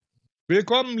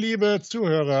Willkommen, liebe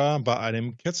Zuhörer, bei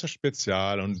einem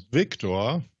Ketzer-Spezial. Und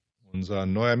Viktor, unser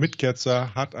neuer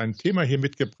Mitketzer, hat ein Thema hier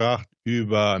mitgebracht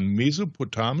über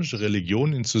mesopotamische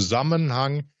Religion in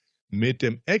Zusammenhang mit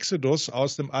dem Exodus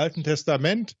aus dem Alten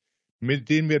Testament, mit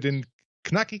dem wir den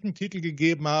knackigen Titel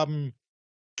gegeben haben,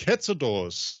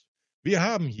 Ketzedos. Wir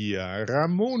haben hier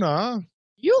Ramona,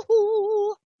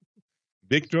 Juhu!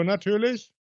 Viktor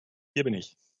natürlich Hier bin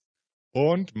ich.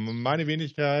 und meine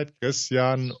Wenigkeit,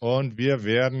 Christian. Und wir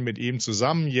werden mit ihm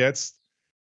zusammen jetzt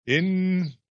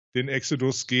in den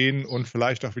Exodus gehen und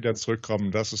vielleicht auch wieder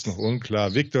zurückkommen. Das ist noch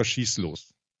unklar. Viktor, schieß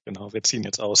los. Genau, wir ziehen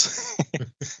jetzt aus.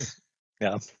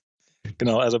 Ja,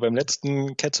 genau. Also beim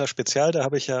letzten Ketzer-Spezial, da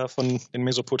habe ich ja von den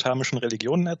mesopotamischen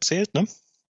Religionen erzählt, ne?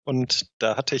 Und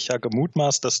da hatte ich ja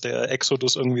gemutmaßt, dass der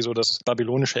Exodus irgendwie so das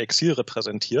babylonische Exil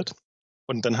repräsentiert.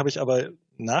 Und dann habe ich aber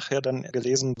nachher dann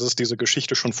gelesen, dass es diese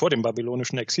Geschichte schon vor dem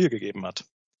babylonischen Exil gegeben hat.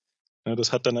 Ja,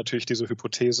 das hat dann natürlich diese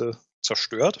Hypothese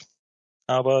zerstört.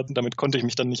 Aber damit konnte ich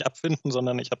mich dann nicht abfinden,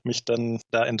 sondern ich habe mich dann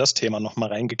da in das Thema nochmal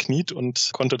reingekniet und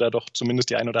konnte da doch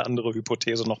zumindest die ein oder andere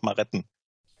Hypothese nochmal retten.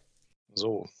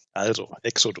 So, also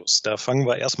Exodus. Da fangen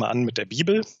wir erstmal an mit der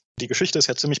Bibel. Die Geschichte ist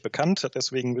ja ziemlich bekannt,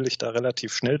 deswegen will ich da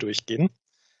relativ schnell durchgehen.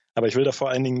 Aber ich will da vor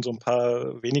allen Dingen so ein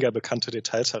paar weniger bekannte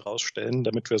Details herausstellen,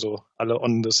 damit wir so alle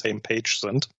on the same page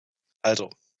sind. Also,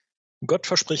 Gott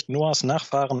verspricht Noahs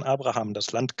Nachfahren Abraham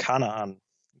das Land Kanaan.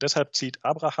 Deshalb zieht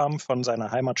Abraham von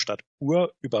seiner Heimatstadt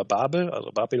Ur über Babel,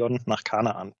 also Babylon, nach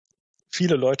Kanaan.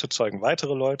 Viele Leute zeugen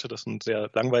weitere Leute, das sind sehr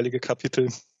langweilige Kapitel.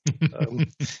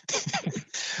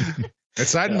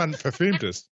 Es sei denn, man verfilmt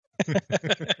es.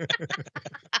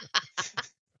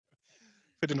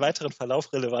 Für den weiteren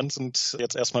Verlauf relevant sind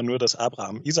jetzt erstmal nur, dass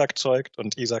Abraham Isaac zeugt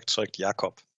und Isaac zeugt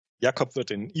Jakob. Jakob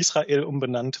wird in Israel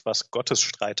umbenannt, was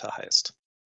Gottesstreiter heißt.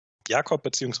 Jakob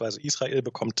bzw. Israel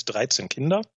bekommt 13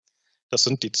 Kinder. Das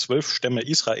sind die 12 Stämme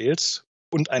Israels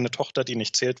und eine Tochter, die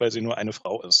nicht zählt, weil sie nur eine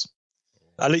Frau ist.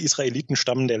 Alle Israeliten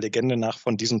stammen der Legende nach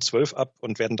von diesen 12 ab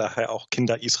und werden daher auch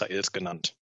Kinder Israels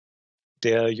genannt.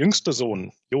 Der jüngste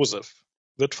Sohn, Josef,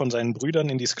 wird von seinen Brüdern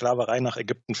in die Sklaverei nach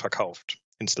Ägypten verkauft,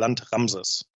 ins Land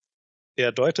Ramses.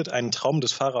 Er deutet einen Traum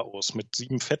des Pharaos mit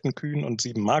 7 fetten Kühen und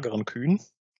 7 mageren Kühen,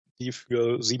 die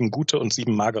für 7 gute und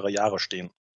 7 magere Jahre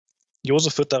stehen.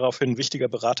 Josef wird daraufhin wichtiger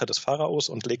Berater des Pharaos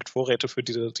und legt Vorräte für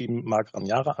diese 7 mageren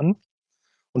Jahre an.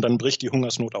 Und dann bricht die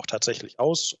Hungersnot auch tatsächlich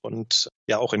aus. Und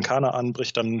ja, auch in Kanaan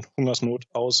bricht dann Hungersnot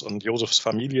aus und Josefs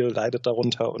Familie leidet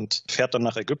darunter und fährt dann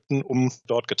nach Ägypten, um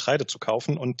dort Getreide zu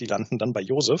kaufen. Und die landen dann bei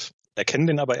Josef, erkennen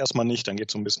den aber erstmal nicht. Dann geht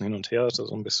es so ein bisschen hin und her, ist so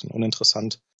ein bisschen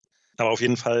uninteressant. Aber auf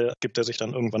jeden Fall gibt er sich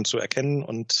dann irgendwann zu erkennen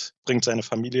und bringt seine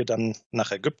Familie dann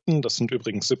nach Ägypten. Das sind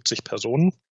übrigens 70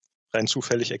 Personen. Rein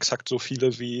zufällig exakt so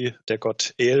viele, wie der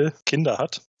Gott El Kinder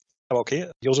hat. Aber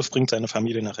okay, Josef bringt seine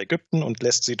Familie nach Ägypten und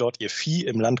lässt sie dort ihr Vieh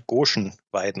im Land Goshen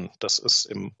weiden. Das ist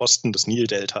im Osten des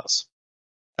Nildeltas.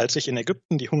 Als sich in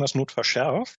Ägypten die Hungersnot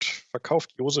verschärft,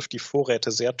 verkauft Josef die Vorräte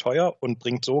sehr teuer und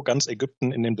bringt so ganz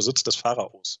Ägypten in den Besitz des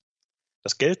Pharaos.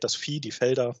 Das Geld, das Vieh, die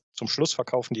Felder, zum Schluss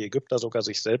verkaufen die Ägypter sogar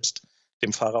sich selbst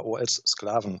dem Pharao als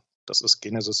Sklaven. Das ist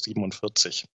Genesis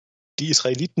 47. Die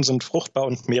Israeliten sind fruchtbar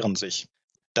und mehren sich.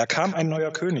 Da kam ein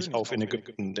neuer König auf in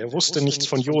Ägypten, der wusste nichts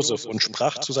von Josef und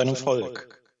sprach zu seinem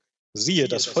Volk: Siehe,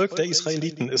 das Volk der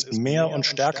Israeliten ist mehr und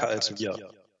stärker als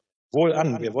wir.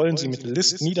 Wohlan, wir wollen sie mit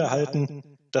List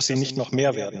niederhalten, dass sie nicht noch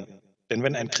mehr werden. Denn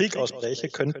wenn ein Krieg ausbräche,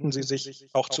 könnten sie sich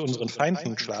auch zu unseren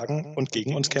Feinden schlagen und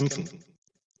gegen uns kämpfen.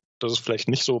 Das ist vielleicht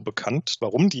nicht so bekannt,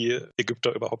 warum die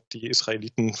Ägypter überhaupt die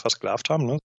Israeliten versklavt haben,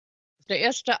 ne? Der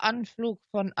erste Anflug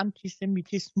von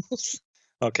Antisemitismus.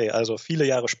 Okay, also viele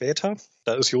Jahre später,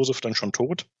 da ist Josef dann schon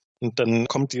tot. Und dann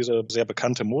kommt diese sehr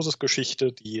bekannte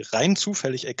Moses-Geschichte, die rein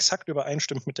zufällig exakt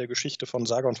übereinstimmt mit der Geschichte von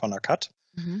Sargon von Akkad.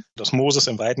 Dass Moses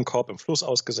im Weidenkorb im Fluss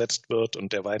ausgesetzt wird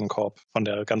und der Weidenkorb von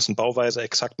der ganzen Bauweise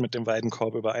exakt mit dem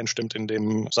Weidenkorb übereinstimmt, in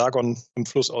dem Sargon im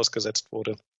Fluss ausgesetzt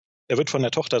wurde. Er wird von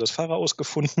der Tochter des Pharaos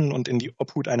gefunden und in die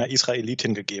Obhut einer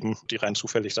Israelitin gegeben, die rein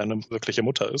zufällig seine wirkliche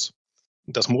Mutter ist.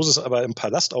 Dass Moses aber im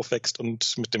Palast aufwächst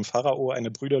und mit dem Pharao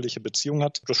eine brüderliche Beziehung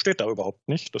hat, das steht da überhaupt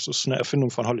nicht. Das ist eine Erfindung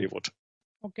von Hollywood.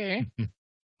 Okay.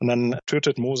 Und dann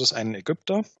tötet Moses einen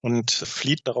Ägypter und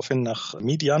flieht daraufhin nach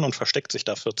Midian und versteckt sich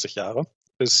da 40 Jahre,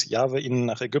 bis Jahwe ihn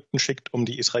nach Ägypten schickt, um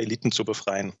die Israeliten zu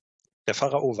befreien. Der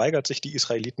Pharao weigert sich, die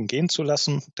Israeliten gehen zu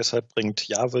lassen. Deshalb bringt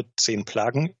Jahwe 10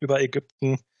 Plagen über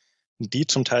Ägypten, die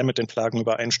zum Teil mit den Plagen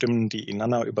übereinstimmen, die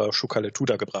Inanna über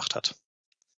Schukkaletuda gebracht hat.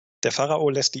 Der Pharao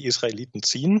lässt die Israeliten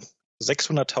ziehen,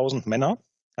 600.000 Männer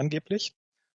angeblich.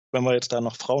 Wenn wir jetzt da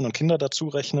noch Frauen und Kinder dazu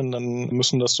rechnen, dann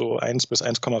müssen das so 1 bis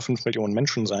 1,5 Millionen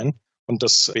Menschen sein. Und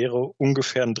das wäre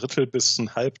ungefähr 1/3 bis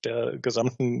 1/2 der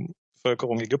gesamten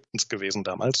Bevölkerung Ägyptens gewesen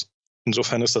damals.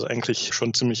 Insofern ist das eigentlich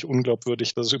schon ziemlich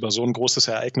unglaubwürdig, dass es über so ein großes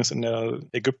Ereignis in der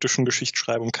ägyptischen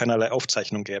Geschichtsschreibung keinerlei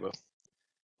Aufzeichnung gäbe.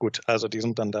 Gut, also die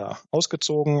sind dann da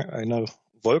ausgezogen. Eine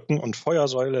Wolken- und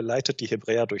Feuersäule leitet die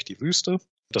Hebräer durch die Wüste.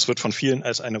 Das wird von vielen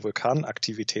als eine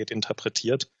Vulkanaktivität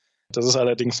interpretiert. Das ist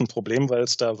allerdings ein Problem, weil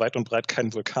es da weit und breit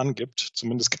keinen Vulkan gibt,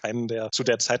 zumindest keinen, der zu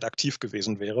der Zeit aktiv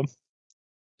gewesen wäre.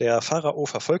 Der Pharao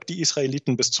verfolgt die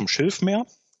Israeliten bis zum Schilfmeer,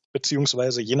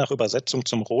 beziehungsweise je nach Übersetzung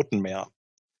zum Roten Meer.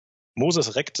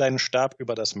 Moses reckt seinen Stab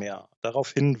über das Meer.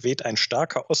 Daraufhin weht ein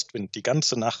starker Ostwind die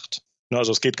ganze Nacht.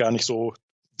 Also es geht gar nicht so,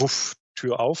 wuff,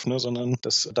 Tür auf, sondern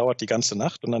das dauert die ganze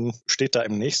Nacht. Und dann steht da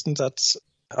im nächsten Satz,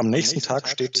 am nächsten Tag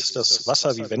steht das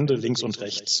Wasser wie Wände links und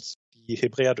rechts. Die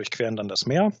Hebräer durchqueren dann das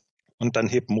Meer und dann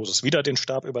hebt Moses wieder den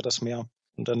Stab über das Meer.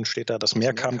 Und dann steht da, das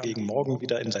Meer kam gegen Morgen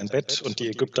wieder in sein Bett und die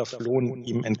Ägypter flohen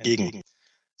ihm entgegen.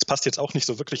 Das passt jetzt auch nicht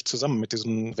so wirklich zusammen mit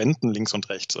diesen Wänden links und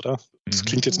rechts, oder? Das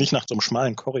klingt jetzt nicht nach so einem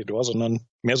schmalen Korridor, sondern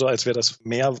mehr so, als wäre das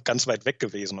Meer ganz weit weg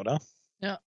gewesen, oder?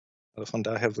 Ja. Also von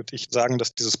daher würde ich sagen,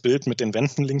 dass dieses Bild mit den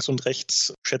Wänden links und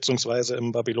rechts schätzungsweise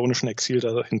im babylonischen Exil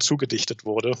da hinzugedichtet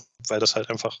wurde, weil das halt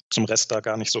einfach zum Rest da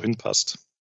gar nicht so hinpasst.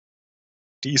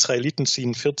 Die Israeliten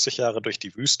ziehen 40 Jahre durch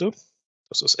die Wüste.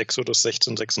 Das ist Exodus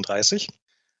 16:36.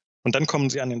 Und dann kommen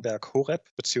sie an den Berg Horeb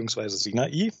bzw.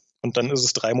 Sinai. Und dann ist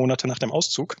es 3 Monate nach dem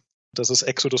Auszug. Das ist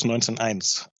Exodus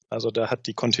 19:1. Also da hat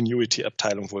die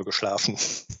Continuity-Abteilung wohl geschlafen.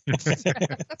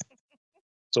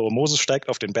 So, Moses steigt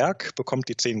auf den Berg, bekommt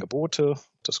die 10 Gebote,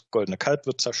 das goldene Kalb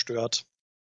wird zerstört.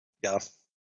 Ja,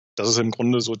 das ist im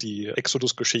Grunde so die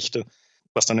Exodus-Geschichte.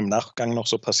 Was dann im Nachgang noch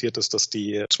so passiert ist, dass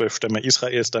die 12 Stämme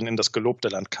Israels dann in das gelobte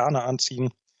Land Kanaan ziehen.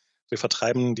 Sie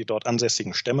vertreiben die dort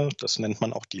ansässigen Stämme, das nennt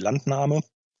man auch die Landnahme.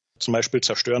 Zum Beispiel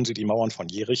zerstören sie die Mauern von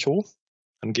Jericho,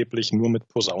 angeblich nur mit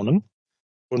Posaunen.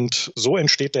 Und so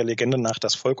entsteht der Legende nach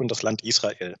das Volk und das Land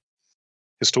Israel.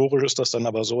 Historisch ist das dann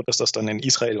aber so, dass das dann in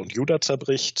Israel und Juda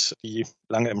zerbricht, die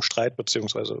lange im Streit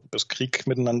bzw. bis Krieg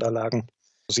miteinander lagen.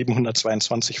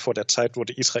 722 vor der Zeit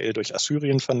wurde Israel durch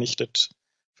Assyrien vernichtet.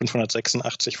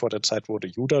 586 vor der Zeit wurde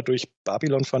Juda durch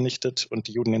Babylon vernichtet und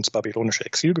die Juden ins babylonische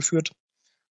Exil geführt.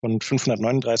 Und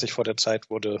 539 vor der Zeit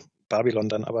wurde Babylon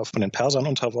dann aber von den Persern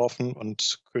unterworfen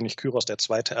und König Kyros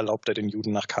II. Erlaubte den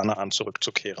Juden nach Kanaan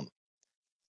zurückzukehren.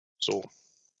 So,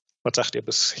 was sagt ihr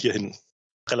bis hierhin?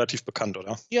 Relativ bekannt,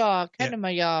 oder? Ja, kennen wir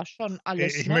ja schon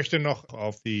alles. Ich möchte noch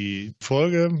auf die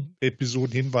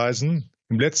Folge-Episoden hinweisen.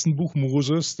 Im letzten Buch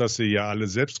Moses, das sie ja alle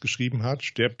selbst geschrieben hat,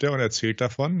 stirbt er und erzählt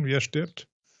davon, wie er stirbt.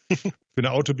 Für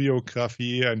eine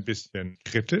Autobiografie ein bisschen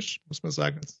kritisch, muss man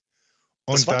sagen.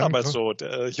 Und das war damals so.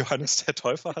 Der Johannes der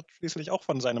Täufer hat schließlich auch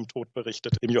von seinem Tod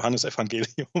berichtet im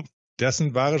Johannesevangelium. Das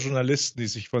sind wahre Journalisten, die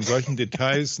sich von solchen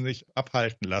Details nicht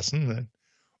abhalten lassen.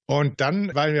 Und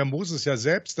dann, weil ja Moses ja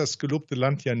selbst das gelobte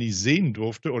Land ja nie sehen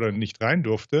durfte oder nicht rein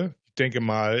durfte, ich denke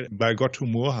mal, weil Gott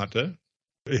Humor hatte.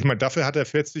 Ich meine, dafür hat er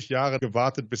 40 Jahre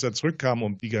gewartet, bis er zurückkam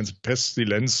und die ganze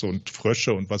Pestilenz und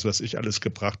Frösche und was weiß ich alles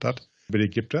gebracht hat über die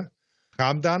Ägypter.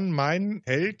 Kam dann mein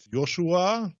Held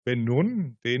Joshua ben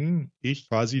Nun, den ich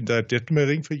quasi in der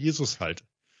Detmering für Jesus halte.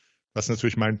 Was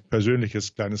natürlich mein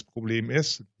persönliches kleines Problem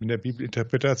ist in der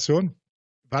Bibelinterpretation.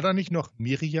 War da nicht noch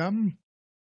Miriam?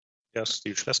 Ja, ist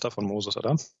die Schwester von Moses,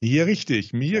 oder? Ja,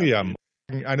 richtig, Miriam.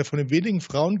 Ja. Eine von den wenigen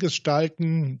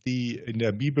Frauengestalten, die in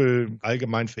der Bibel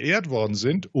allgemein verehrt worden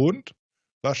sind und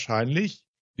wahrscheinlich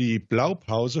die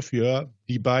Blaupause für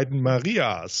die beiden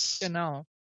Marias. Genau.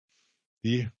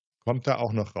 Die kommt da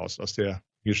auch noch raus aus der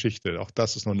Geschichte. Auch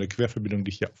das ist noch eine Querverbindung,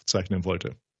 die ich hier aufzeichnen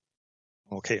wollte.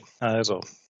 Okay, also,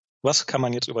 was kann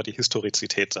man jetzt über die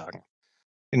Historizität sagen?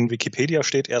 In Wikipedia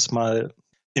steht erstmal,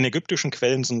 in ägyptischen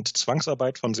Quellen sind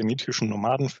Zwangsarbeit von semitischen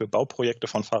Nomaden für Bauprojekte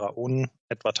von Pharaonen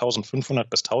etwa 1500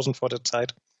 bis 1000 vor der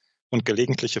Zeit und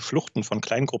gelegentliche Fluchten von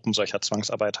Kleingruppen solcher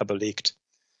Zwangsarbeiter belegt.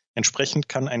 Entsprechend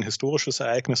kann ein historisches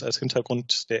Ereignis als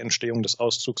Hintergrund der Entstehung des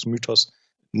Auszugsmythos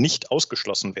nicht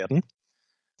ausgeschlossen werden.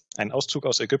 Ein Auszug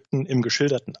aus Ägypten im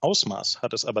geschilderten Ausmaß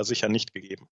hat es aber sicher nicht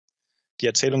gegeben. Die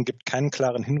Erzählung gibt keinen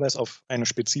klaren Hinweis auf eine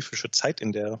spezifische Zeit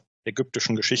in der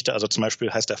ägyptischen Geschichte. Also zum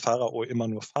Beispiel heißt der Pharao immer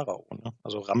nur Pharao. Ne?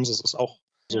 Also Ramses ist auch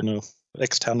so eine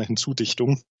externe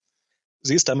Hinzudichtung.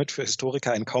 Sie ist damit für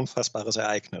Historiker ein kaum fassbares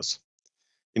Ereignis.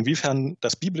 Inwiefern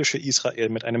das biblische Israel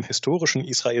mit einem historischen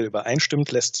Israel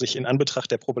übereinstimmt, lässt sich in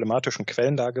Anbetracht der problematischen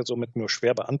Quellenlage somit nur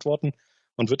schwer beantworten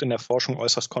und wird in der Forschung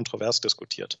äußerst kontrovers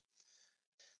diskutiert.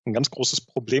 Ein ganz großes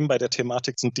Problem bei der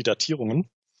Thematik sind die Datierungen.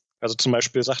 Also zum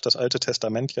Beispiel sagt das Alte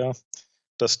Testament ja,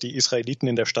 dass die Israeliten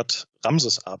in der Stadt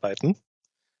Ramses arbeiten.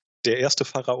 Der erste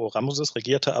Pharao Ramses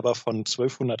regierte aber von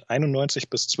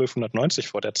 1291 bis 1290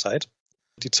 vor der Zeit.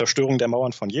 Die Zerstörung der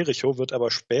Mauern von Jericho wird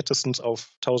aber spätestens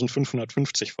auf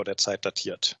 1550 vor der Zeit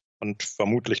datiert und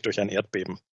vermutlich durch ein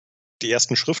Erdbeben. Die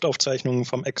ersten Schriftaufzeichnungen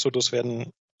vom Exodus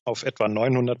werden auf etwa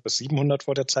 900 bis 700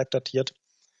 vor der Zeit datiert.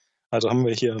 Also haben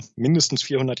wir hier mindestens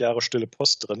 400 Jahre stille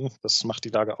Post drin. Das macht die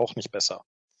Lage auch nicht besser.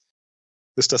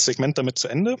 Ist das Segment damit zu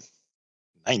Ende?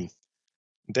 Nein.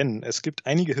 Denn es gibt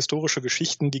einige historische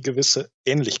Geschichten, die gewisse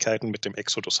Ähnlichkeiten mit dem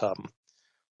Exodus haben.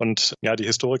 Und ja, die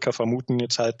Historiker vermuten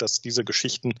jetzt halt, dass diese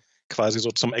Geschichten quasi so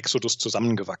zum Exodus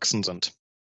zusammengewachsen sind.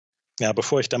 Ja,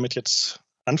 bevor ich damit jetzt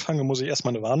anfange, muss ich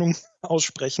erstmal eine Warnung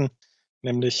aussprechen.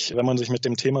 Nämlich, wenn man sich mit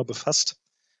dem Thema befasst,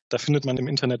 da findet man im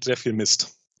Internet sehr viel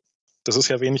Mist. Das ist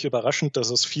ja wenig überraschend, dass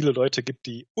es viele Leute gibt,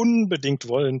 die unbedingt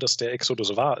wollen, dass der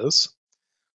Exodus wahr ist.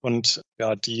 Und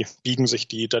ja, die biegen sich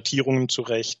die Datierungen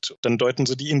zurecht, dann deuten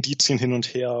sie die Indizien hin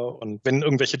und her. Und wenn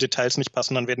irgendwelche Details nicht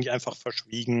passen, dann werden die einfach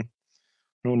verschwiegen.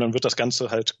 Und dann wird das Ganze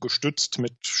halt gestützt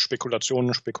mit Spekulationen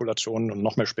und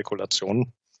noch mehr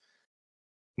Spekulationen.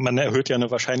 Man erhöht ja eine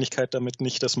Wahrscheinlichkeit damit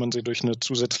nicht, dass man sie durch eine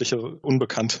zusätzliche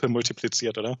Unbekannte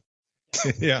multipliziert, oder?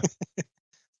 Ja.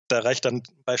 Da reicht dann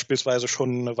beispielsweise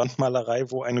schon eine Wandmalerei,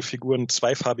 wo eine Figur ein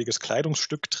zweifarbiges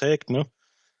Kleidungsstück trägt. Ne?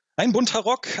 Ein bunter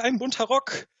Rock,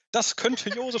 das könnte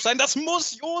Josef sein, das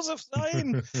muss Josef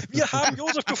sein. Wir haben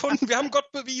Josef gefunden, wir haben Gott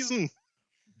bewiesen.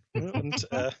 Und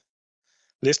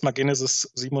lest mal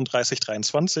Genesis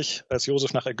 37:23. Als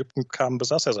Josef nach Ägypten kam,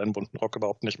 besaß er seinen bunten Rock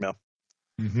überhaupt nicht mehr.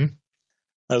 Mhm.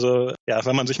 Also ja,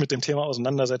 wenn man sich mit dem Thema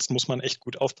auseinandersetzt, muss man echt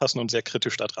gut aufpassen und sehr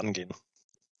kritisch da dran gehen.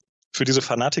 Für diese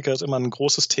Fanatiker ist immer ein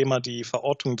großes Thema die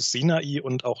Verortung des Sinai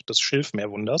und auch des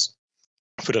Schilfmeerwunders.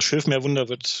 Für das Schilfmeerwunder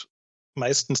wird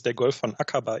meistens der Golf von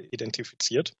Akaba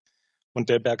identifiziert und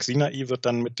der Berg Sinai wird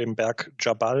dann mit dem Berg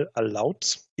Jabal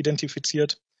al-Laut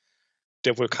identifiziert.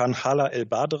 Der Vulkan Hala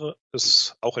el-Badr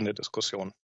ist auch in der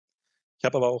Diskussion. Ich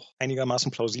habe aber auch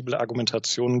einigermaßen plausible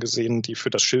Argumentationen gesehen, die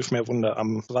für das Schilfmeerwunder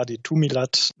am Wadi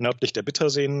Tumilat nördlich der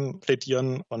Bitterseen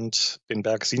plädieren und den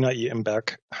Berg Sinai im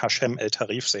Berg Hashem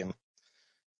el-Tarif sehen.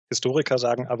 Historiker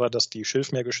sagen aber, dass die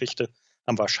Schilfmeergeschichte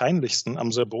am wahrscheinlichsten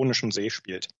am Sirbonischen See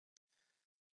spielt.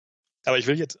 Aber ich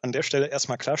will jetzt an der Stelle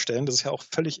erstmal klarstellen, dass es ja auch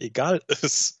völlig egal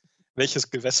ist, welches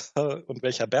Gewässer und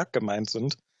welcher Berg gemeint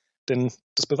sind, denn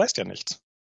das beweist ja nichts.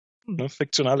 Ne?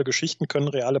 Fiktionale Geschichten können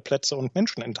reale Plätze und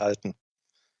Menschen enthalten.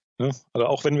 Ne? Also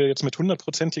auch wenn wir jetzt mit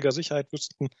 100%iger Sicherheit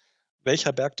wüssten,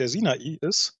 welcher Berg der Sinai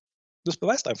ist, das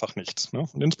beweist einfach nichts. Ne?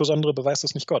 Und insbesondere beweist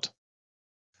es nicht Gott.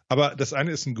 Aber das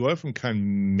eine ist ein Golf und kein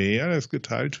Meer, das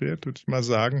geteilt wird, würde ich mal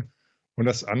sagen. Und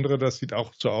das andere, das sieht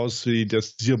auch so aus wie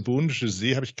das Sirbonische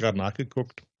See, habe ich gerade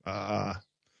nachgeguckt.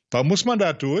 Warum muss man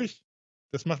da durch?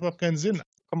 Das macht überhaupt keinen Sinn.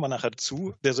 Kommen wir nachher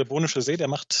zu. Der Sirbonische See, der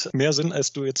macht mehr Sinn,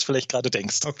 als du jetzt vielleicht gerade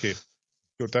denkst. Okay,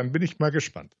 gut, dann bin ich mal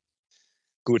gespannt.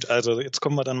 Gut, also jetzt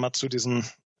kommen wir dann mal zu diesen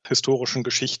historischen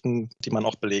Geschichten, die man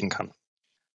auch belegen kann.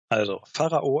 Also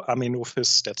Pharao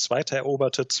Amenophis II.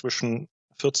 Eroberte zwischen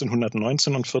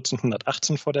 1419 und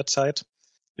 1418 vor der Zeit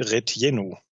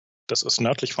Retjenu. Das ist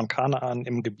nördlich von Kanaan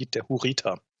im Gebiet der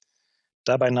Hurriter.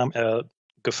 Dabei nahm er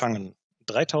gefangen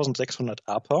 3600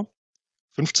 Aper,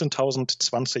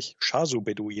 15.020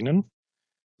 Chasu-Beduinen,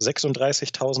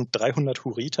 36.300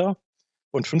 Hurriter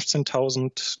und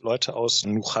 15.000 Leute aus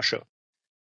Nuchasche.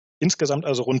 Insgesamt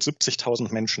also rund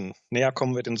 70.000 Menschen. Näher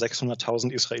kommen wir den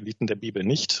 600.000 Israeliten der Bibel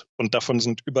nicht. Und davon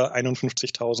sind über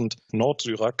 51.000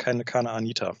 Nordsyrer keine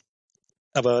Kanaaniter.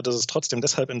 Aber das ist trotzdem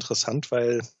deshalb interessant,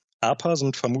 weil Aper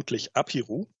sind vermutlich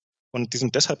Apiru. Und die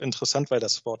sind deshalb interessant, weil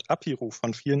das Wort Apiru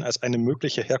von vielen als eine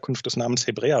mögliche Herkunft des Namens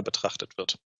Hebräer betrachtet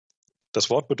wird. Das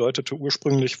Wort bedeutete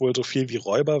ursprünglich wohl so viel wie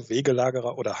Räuber,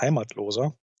 Wegelagerer oder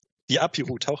Heimatloser. Die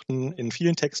Apiru tauchten in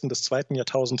vielen Texten des 2.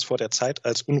 Jahrtausends vor der Zeit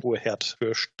als Unruheherd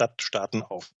für Stadtstaaten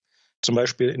auf. Zum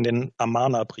Beispiel in den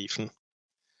Amarna-Briefen.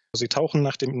 Sie tauchen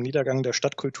nach dem Niedergang der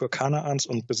Stadtkultur Kanaans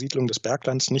und Besiedlung des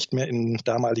Berglands nicht mehr in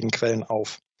damaligen Quellen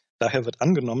auf. Daher wird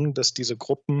angenommen, dass diese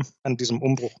Gruppen an diesem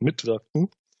Umbruch mitwirkten,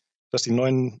 dass die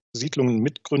neuen Siedlungen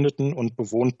mitgründeten und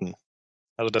bewohnten.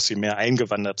 Also dass sie mehr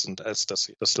eingewandert sind, als dass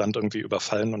sie das Land irgendwie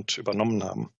überfallen und übernommen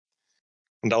haben.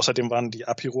 Und außerdem waren die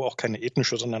Apiru auch keine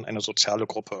ethnische, sondern eine soziale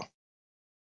Gruppe.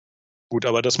 Gut,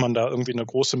 aber dass man da irgendwie eine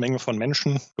große Menge von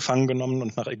Menschen gefangen genommen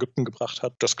und nach Ägypten gebracht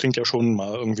hat, das klingt ja schon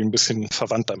mal irgendwie ein bisschen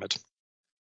verwandt damit.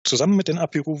 Zusammen mit den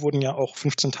Apiru wurden ja auch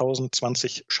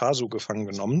 15.020 Chasu gefangen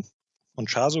genommen. Und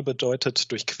Chasu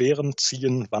bedeutet durchqueren,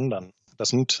 ziehen, wandern. Das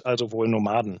sind also wohl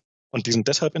Nomaden. Und die sind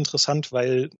deshalb interessant,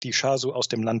 weil die Chasu aus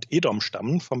dem Land Edom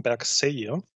stammen, vom Berg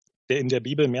Seir, der in der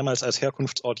Bibel mehrmals als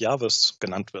Herkunftsort Jahwes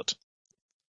genannt wird.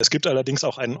 Es gibt allerdings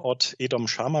auch einen Ort Edom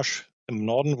Shamash im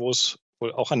Norden, wo es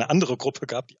wohl auch eine andere Gruppe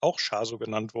gab, die auch Chasu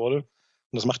genannt wurde. Und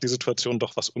das macht die Situation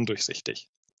doch was undurchsichtig.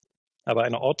 Aber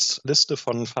eine Ortsliste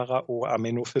von Pharao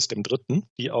Amenophis III.,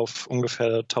 die auf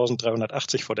ungefähr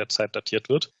 1380 vor der Zeit datiert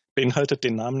wird, beinhaltet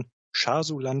den Namen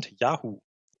Schasuland Yahu.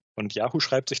 Und Yahu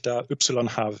schreibt sich da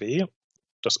YHW.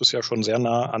 Das ist ja schon sehr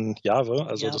nah an Jahwe,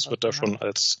 also Jahwe, das wird da genau. schon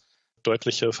als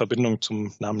deutliche Verbindung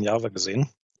zum Namen Jahwe gesehen.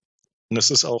 Und es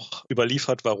ist auch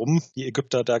überliefert, warum die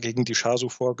Ägypter da gegen die Schasu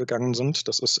vorgegangen sind.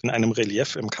 Das ist in einem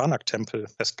Relief im Karnak-Tempel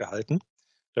festgehalten.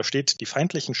 Da steht, die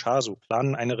feindlichen Schasu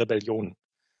planen eine Rebellion.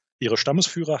 Ihre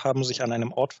Stammesführer haben sich an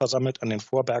einem Ort versammelt an den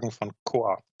Vorbergen von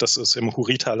Koa. Das ist im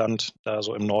Hurrita-Land, da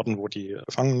so im Norden, wo die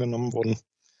gefangen genommen wurden.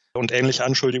 Und ähnliche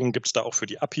Anschuldigungen gibt es da auch für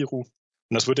die Apiru.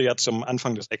 Und das würde ja zum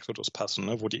Anfang des Exodus passen,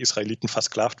 ne, wo die Israeliten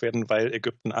versklavt werden, weil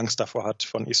Ägypten Angst davor hat,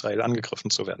 von Israel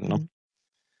angegriffen zu werden. Ne?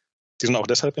 Die sind auch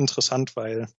deshalb interessant,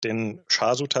 weil den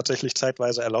Schasu tatsächlich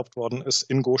zeitweise erlaubt worden ist,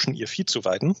 in Goshen ihr Vieh zu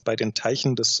weiden, bei den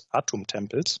Teichen des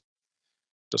Atum-Tempels.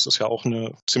 Das ist ja auch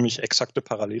eine ziemlich exakte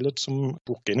Parallele zum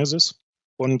Buch Genesis.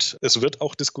 Und es wird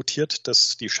auch diskutiert,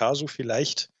 dass die Schasu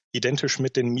vielleicht identisch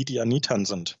mit den Midianitern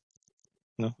sind.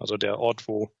 Ne? Also der Ort,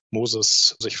 wo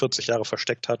Moses sich 40 Jahre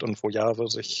versteckt hat und wo Jahwe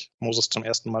sich Moses zum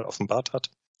ersten Mal offenbart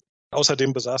hat.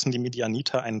 Außerdem besaßen die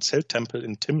Midianiter einen Zelttempel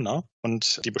in Timna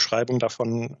und die Beschreibung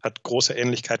davon hat große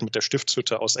Ähnlichkeit mit der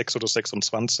Stiftshütte aus Exodus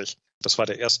 26. Das war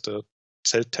der erste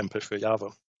Zelttempel für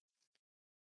Jahwe.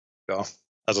 Ja,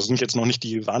 also sind jetzt noch nicht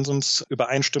die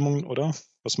Wahnsinnsübereinstimmungen, oder?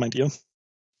 Was meint ihr?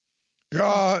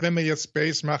 Ja, wenn wir jetzt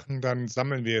Space machen, dann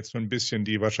sammeln wir jetzt so ein bisschen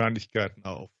die Wahrscheinlichkeiten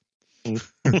auf.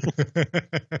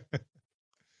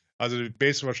 Also die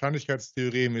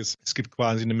Bayes-Wahrscheinlichkeitstheorem ist, es gibt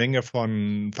quasi eine Menge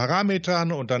von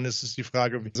Parametern und dann ist es die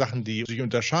Frage, Sachen, die sich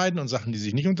unterscheiden und Sachen, die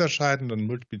sich nicht unterscheiden, dann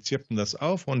multipliziert man das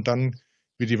auf und dann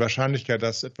wird die Wahrscheinlichkeit,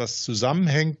 dass etwas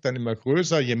zusammenhängt, dann immer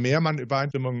größer, je mehr man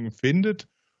Übereinstimmungen findet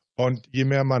und je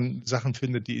mehr man Sachen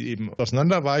findet, die eben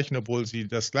auseinanderweichen, obwohl sie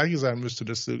das Gleiche sein müsste,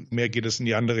 desto mehr geht es in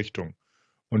die andere Richtung.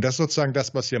 Und das ist sozusagen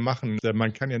das, was wir machen.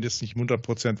 Man kann ja das nicht mit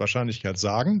 100% Wahrscheinlichkeit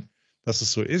sagen, dass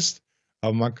es so ist.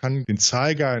 Aber man kann den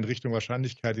Zeiger in Richtung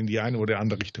Wahrscheinlichkeit in die eine oder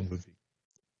andere Richtung bewegen.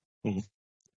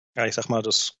 Ja, ich sag mal,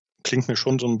 das klingt mir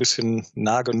schon so ein bisschen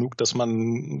nah genug, dass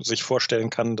man sich vorstellen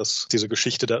kann, dass diese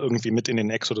Geschichte da irgendwie mit in den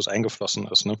Exodus eingeflossen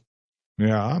ist, ne?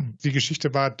 Ja, die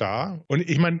Geschichte war da. Und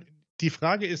ich meine, die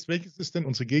Frage ist, welches ist denn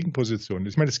unsere Gegenposition?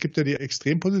 Ich meine, es gibt ja die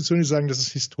Extremposition, die sagen, das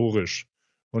ist historisch.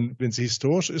 Und wenn sie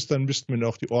historisch ist, dann müssten wir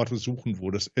auch die Orte suchen,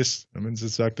 wo das ist. Und wenn sie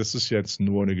sagt, das ist jetzt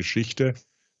nur eine Geschichte,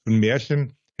 ein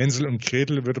Märchen, Hänsel und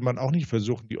Gretel, würde man auch nicht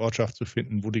versuchen, die Ortschaft zu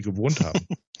finden, wo die gewohnt haben.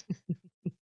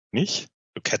 Nicht?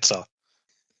 Du Ketzer.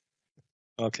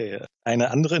 Okay.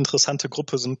 Eine andere interessante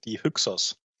Gruppe sind die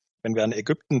Hyksos. Wenn wir an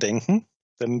Ägypten denken,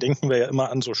 dann denken wir ja immer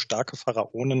an so starke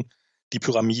Pharaonen, die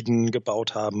Pyramiden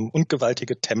gebaut haben und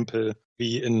gewaltige Tempel,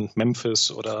 wie in Memphis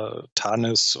oder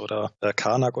Tanis oder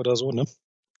Karnak oder so, ne?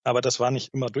 Aber das war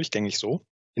nicht immer durchgängig so.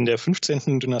 In der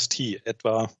 15. Dynastie,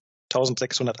 etwa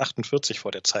 1648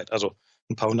 vor der Zeit, also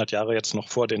ein paar hundert Jahre jetzt noch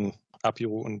vor den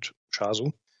Apiru und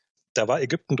Schasu, da war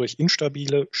Ägypten durch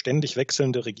instabile, ständig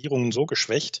wechselnde Regierungen so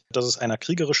geschwächt, dass es einer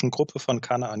kriegerischen Gruppe von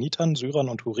Kanaanitern, Syrern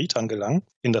und Huritern gelang,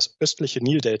 in das östliche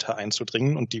Nildelta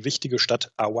einzudringen und die wichtige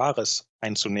Stadt Awaris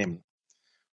einzunehmen.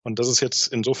 Und das ist jetzt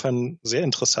insofern sehr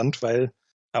interessant, weil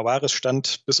Awaris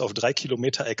stand bis auf 3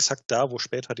 Kilometer exakt da, wo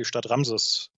später die Stadt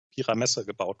Ramses Piramesse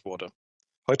gebaut wurde.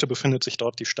 Heute befindet sich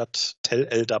dort die Stadt Tel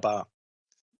el-Dabar.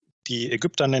 Die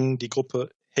Ägypter nennen die Gruppe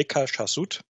Heka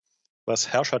Shasut,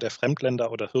 was Herrscher der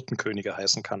Fremdländer oder Hirtenkönige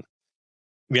heißen kann.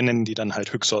 Wir nennen die dann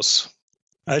halt Hyksos.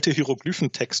 Alte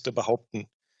Hieroglyphentexte behaupten,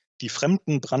 die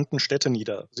Fremden brannten Städte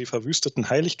nieder, sie verwüsteten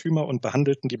Heiligtümer und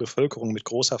behandelten die Bevölkerung mit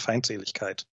großer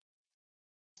Feindseligkeit.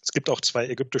 Es gibt auch 2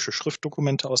 ägyptische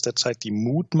Schriftdokumente aus der Zeit, die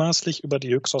mutmaßlich über die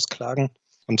Hyksos klagen,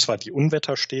 und zwar die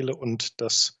Unwetterstele und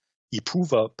das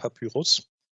Ipuwer-Papyrus.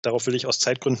 Darauf will ich aus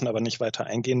Zeitgründen aber nicht weiter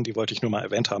eingehen, die wollte ich nur mal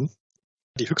erwähnt haben.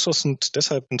 Die Hyksos sind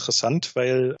deshalb interessant,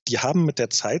 weil die haben mit der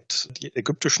Zeit die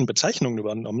ägyptischen Bezeichnungen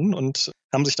übernommen und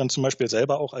haben sich dann zum Beispiel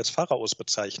selber auch als Pharaos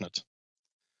bezeichnet.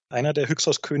 Einer der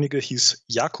Hyksos-Könige hieß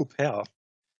Jakuper.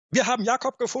 Wir haben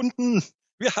Jakob gefunden!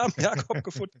 Wir haben Jakob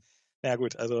gefunden! Ja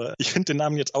gut, also ich finde den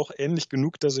Namen jetzt auch ähnlich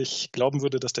genug, dass ich glauben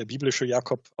würde, dass der biblische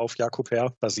Jakob auf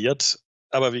Jakuper basiert.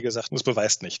 Aber wie gesagt, das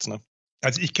beweist nichts, ne?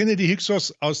 Also ich kenne die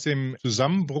Hyksos aus dem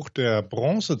Zusammenbruch der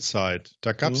Bronzezeit.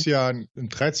 Da gab es ja im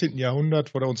 13. Jahrhundert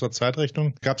vor unserer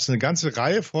Zeitrechnung, gab es eine ganze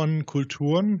Reihe von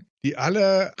Kulturen, die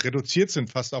alle reduziert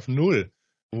sind, fast auf null,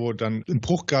 wo dann einen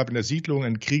Bruch gab in der Siedlung,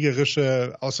 eine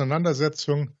kriegerische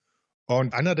Auseinandersetzung.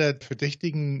 Und einer der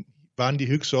Verdächtigen waren die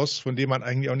Hyksos, von denen man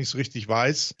eigentlich auch nicht so richtig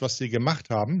weiß, was sie gemacht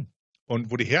haben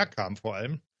und wo die herkamen vor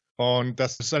allem. Und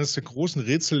das ist eines der großen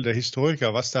Rätsel der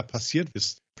Historiker, was da passiert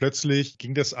ist. Plötzlich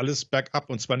ging das alles bergab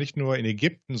und zwar nicht nur in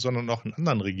Ägypten, sondern auch in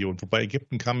anderen Regionen. Wobei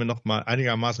Ägypten kam mir noch mal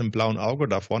einigermaßen im blauen Auge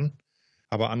davon.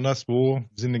 Aber anderswo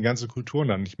sind die ganzen Kulturen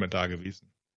dann nicht mehr da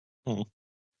gewesen. Hm.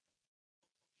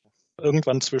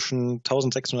 Irgendwann zwischen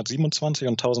 1627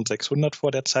 und 1600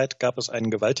 vor der Zeit gab es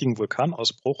einen gewaltigen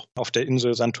Vulkanausbruch auf der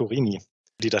Insel Santorini.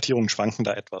 Die Datierungen schwanken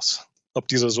da etwas. Ob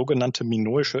diese sogenannte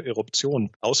minoische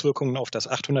Eruption Auswirkungen auf das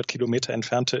 800 Kilometer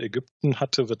entfernte Ägypten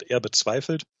hatte, wird eher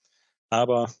bezweifelt.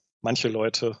 Aber manche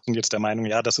Leute sind jetzt der Meinung,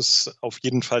 ja, das ist auf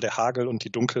jeden Fall der Hagel und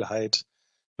die Dunkelheit,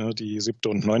 ne, die 7.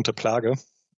 und 9. Plage.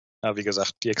 Ja, wie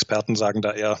gesagt, die Experten sagen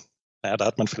da eher, naja, da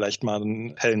hat man vielleicht mal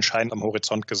einen hellen Schein am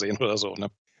Horizont gesehen oder so, ne?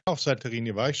 Auf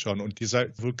Santorini war ich schon und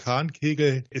dieser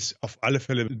Vulkankegel ist auf alle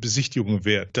Fälle Besichtigung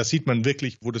wert. Da sieht man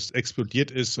wirklich, wo das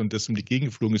explodiert ist und das um die Gegend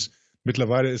geflogen ist.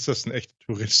 Mittlerweile ist das ein echter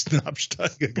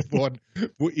Touristenabsteiger geworden,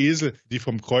 wo Esel, die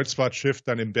vom Kreuzfahrtschiff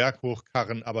dann den Berg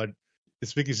hochkarren, aber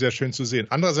ist wirklich sehr schön zu sehen.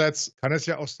 Andererseits kann es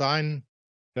ja auch sein,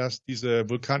 dass diese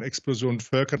Vulkanexplosionen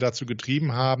Völker dazu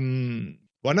getrieben haben,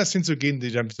 woanders hinzugehen,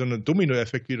 die dann so einen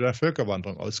Dominoeffekt wie eine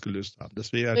Völkerwanderung ausgelöst haben.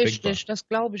 Das wäre ja Richtig, denkbar. das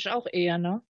glaube ich auch eher,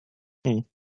 ne?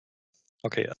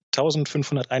 Okay,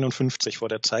 1551 vor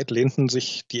der Zeit lehnten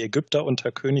sich die Ägypter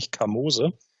unter König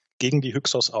Kamose gegen die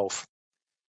Hyksos auf.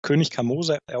 König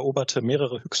Kamose eroberte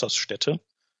mehrere Hyksos-Städte,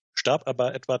 starb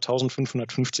aber etwa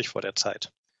 1550 vor der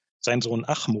Zeit. Sein Sohn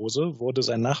Achmose wurde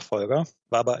sein Nachfolger,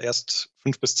 war aber erst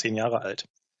 5 bis 10 Jahre alt.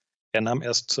 Er nahm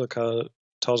erst ca.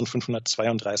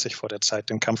 1532 vor der Zeit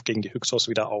den Kampf gegen die Hyksos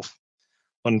wieder auf.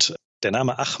 Und der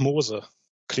Name Achmose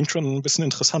klingt schon ein bisschen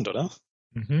interessant, oder?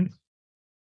 Mhm.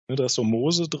 Da ist so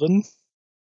Mose drin.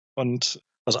 Und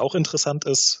was auch interessant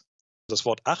ist, das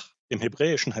Wort Ach im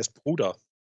Hebräischen heißt Bruder.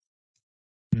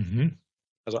 Mhm.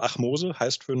 Also Achmose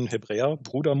heißt für einen Hebräer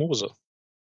Bruder Mose.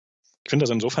 Ich finde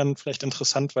das insofern vielleicht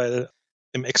interessant, weil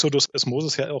im Exodus ist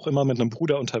Moses ja auch immer mit einem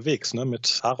Bruder unterwegs, ne,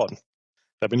 mit Aaron.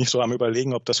 Da bin ich so am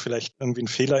Überlegen, ob das vielleicht irgendwie ein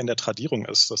Fehler in der Tradierung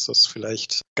ist, dass das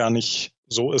vielleicht gar nicht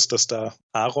so ist, dass da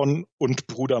Aaron und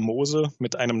Bruder Mose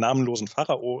mit einem namenlosen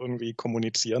Pharao irgendwie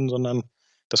kommunizieren, sondern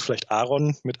dass vielleicht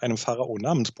Aaron mit einem Pharao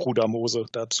namens Bruder Mose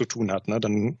da zu tun hat. Ne?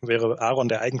 Dann wäre Aaron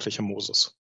der eigentliche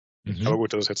Moses. Mhm. Aber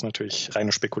gut, das ist jetzt natürlich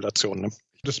reine Spekulation. Ne?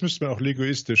 Das müsste man auch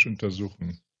linguistisch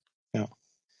untersuchen. Ja.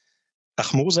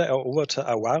 Achmose eroberte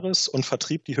Awaris und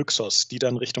vertrieb die Hyksos, die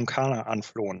dann Richtung Kanaan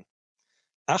flohen.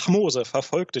 Achmose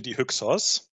verfolgte die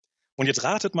Hyksos. Und jetzt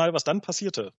ratet mal, was dann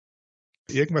passierte.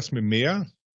 Irgendwas mit Meer?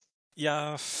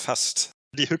 Ja, fast.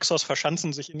 Die Hyksos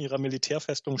verschanzen sich in ihrer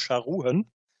Militärfestung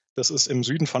Scharuhen. Das ist im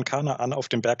Süden von Kanaan auf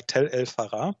dem Berg Tel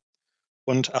el-Farah.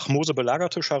 Und Achmose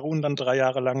belagerte Scharuhen dann 3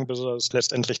 Jahre lang, bis er es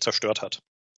letztendlich zerstört hat.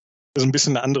 Das ist ein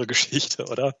bisschen eine andere Geschichte,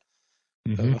 oder?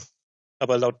 Mhm.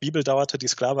 Aber laut Bibel dauerte die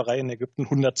Sklaverei in Ägypten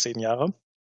 110 Jahre.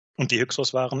 Und die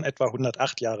Hyksos waren etwa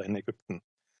 108 Jahre in Ägypten.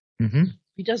 Mhm.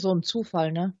 Wieder so ein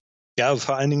Zufall, ne? Ja,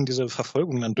 vor allen Dingen diese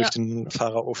Verfolgung dann durch Ja. den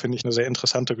Pharao finde ich eine sehr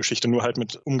interessante Geschichte, nur halt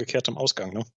mit umgekehrtem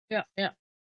Ausgang, ne? Ja, ja.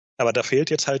 Aber da fehlt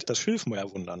jetzt halt das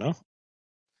Schilfmeerwunder, ne?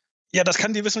 Ja, das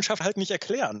kann die Wissenschaft halt nicht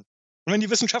erklären. Und wenn die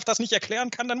Wissenschaft das nicht erklären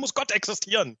kann, dann muss Gott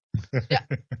existieren. Ja.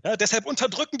 Ja, deshalb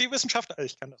unterdrücken die Wissenschaftler.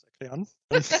 Ich kann das erklären.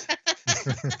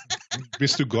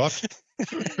 Bist du Gott?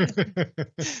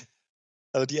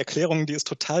 Also die Erklärung, die ist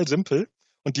total simpel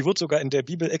und die wird sogar in der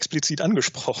Bibel explizit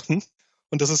angesprochen.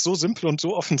 Und das ist so simpel und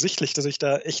so offensichtlich, dass ich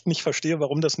da echt nicht verstehe,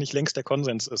 warum das nicht längst der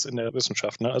Konsens ist in der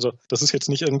Wissenschaft. Ne? Also das ist jetzt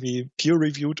nicht irgendwie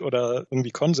peer-reviewed oder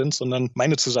irgendwie Konsens, sondern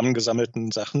meine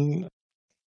zusammengesammelten Sachen.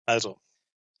 Also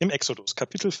im Exodus,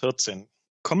 Kapitel 14,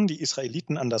 kommen die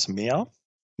Israeliten an das Meer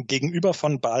gegenüber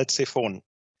von Baal Zephon.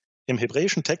 Im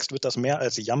hebräischen Text wird das Meer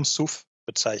als Yam Suf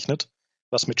bezeichnet,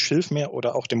 was mit Schilfmeer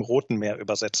oder auch dem Roten Meer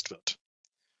übersetzt wird.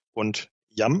 Und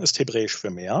Yam ist hebräisch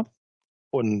für Meer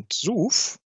und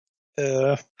Suf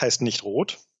heißt nicht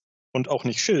rot und auch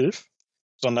nicht Schilf,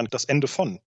 sondern das Ende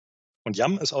von. Und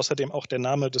Yam ist außerdem auch der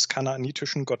Name des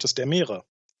kanaanitischen Gottes der Meere.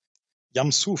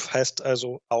 Yam Suf heißt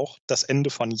also auch das Ende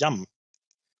von Yam.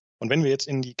 Und wenn wir jetzt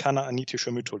in die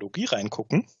kanaanitische Mythologie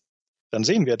reingucken, dann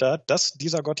sehen wir da, dass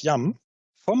dieser Gott Yam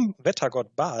vom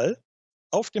Wettergott Baal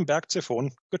auf dem Berg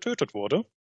Zephon getötet wurde.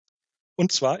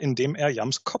 Und zwar, indem er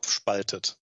Yams Kopf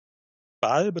spaltet.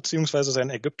 Baal bzw. sein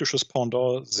ägyptisches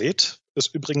Pendant Seth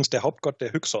ist übrigens der Hauptgott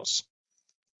der Hyksos.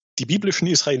 Die biblischen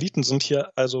Israeliten sind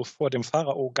hier also vor dem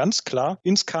Pharao ganz klar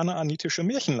ins kanaanitische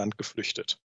Märchenland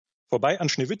geflüchtet. Vorbei an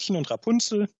Schneewittchen und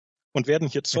Rapunzel und werden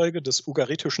hier Zeuge des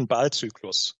ugaritischen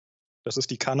Baal-Zyklus. Das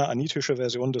ist die kanaanitische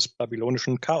Version des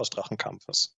babylonischen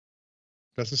Chaosdrachenkampfes.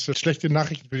 Das ist eine schlechte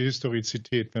Nachricht für die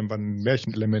Historizität, wenn man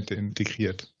Märchenelemente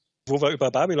integriert. Wo wir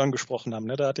über Babylon gesprochen haben,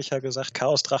 ne, da hatte ich ja gesagt,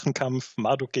 Chaos-Drachenkampf,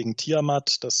 Marduk gegen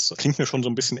Tiamat, das klingt mir schon so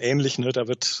ein bisschen ähnlich, ne? Da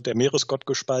wird der Meeresgott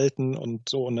gespalten und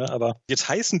so, ne? Aber jetzt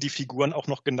heißen die Figuren auch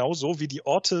noch genauso wie die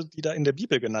Orte, die da in der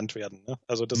Bibel genannt werden, ne?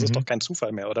 Also das ist doch kein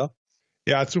Zufall mehr, oder?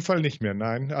 Ja, Zufall nicht mehr,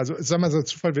 nein. Also sag mal so,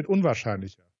 Zufall wird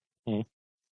unwahrscheinlicher.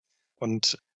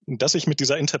 Und dass ich mit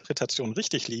dieser Interpretation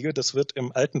richtig liege, das wird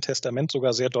im Alten Testament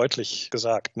sogar sehr deutlich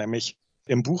gesagt, nämlich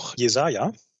im Buch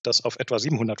Jesaja, das auf etwa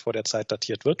 700 vor der Zeit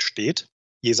datiert wird, steht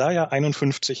Jesaja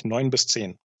 51,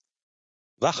 9-10.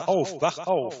 Wach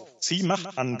auf, zieh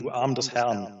Macht an, du Arm des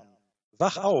Herrn.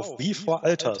 Wach auf, wie vor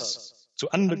Alters, zu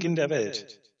Anbeginn der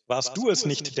Welt. Warst du es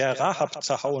nicht, der Rahab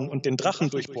zerhauen und den Drachen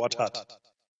durchbohrt hat?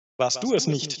 Warst du es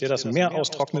nicht, der das Meer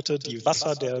austrocknete, die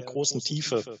Wasser der großen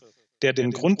Tiefe, der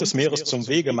den Grund des Meeres zum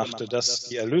Wege machte, dass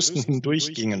die Erlösten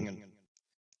hindurchgingen?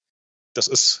 Das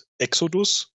ist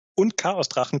Exodus und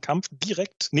Chaos-Drachenkampf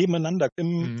direkt nebeneinander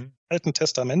im Alten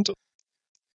Testament.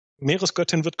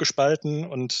 Meeresgöttin wird gespalten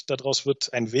und daraus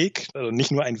wird ein Weg, also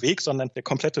nicht nur ein Weg, sondern der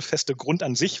komplette feste Grund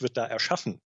an sich wird da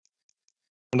erschaffen.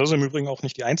 Und das ist im Übrigen auch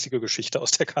nicht die einzige Geschichte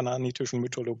aus der kanaanitischen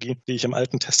Mythologie, die ich im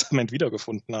Alten Testament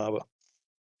wiedergefunden habe.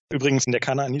 Übrigens, in der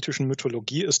kanaanitischen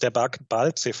Mythologie ist der Berg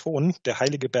Baal Zephon der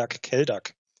heilige Berg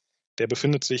Keldak. Der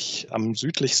befindet sich am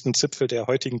südlichsten Zipfel der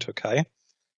heutigen Türkei.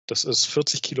 Das ist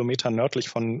 40 Kilometer nördlich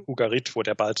von Ugarit, wo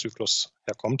der Baal-Zyklus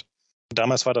herkommt.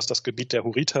 Damals war das Gebiet der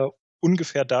Hurriter,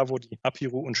 ungefähr da, wo die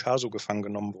Apiru und Shasu gefangen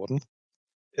genommen wurden.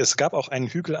 Es gab auch einen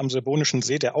Hügel am Sebonische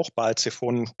See, der auch Baal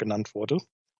Zephon genannt wurde.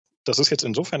 Das ist jetzt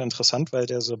insofern interessant, weil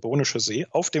der Sebonische See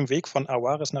auf dem Weg von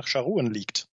Awaris nach Scharun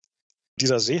liegt.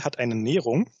 Dieser See hat eine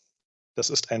Nehrung. Das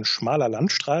ist ein schmaler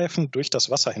Landstreifen durch das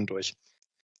Wasser hindurch.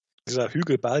 Dieser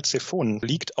Hügel Baal Zephon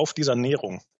liegt auf dieser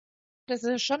Nehrung. Das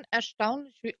ist schon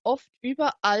erstaunlich, wie oft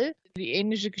überall die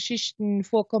ähnliche Geschichten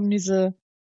vorkommen.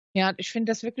 Ja, ich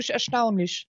finde das wirklich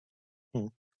erstaunlich.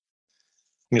 Und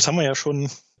jetzt haben wir ja schon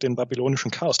den babylonischen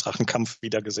Chaosdrachenkampf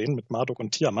wieder gesehen mit Marduk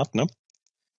und Tiamat, ne?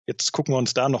 Jetzt gucken wir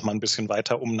uns da noch mal ein bisschen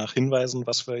weiter um nach Hinweisen,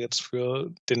 was wir jetzt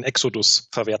für den Exodus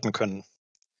verwerten können.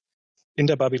 In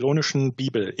der babylonischen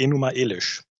Bibel Enuma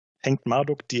Elish hängt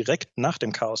Marduk direkt nach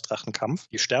dem Chaosdrachenkampf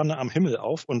die Sterne am Himmel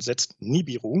auf und setzt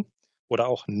Nibiru oder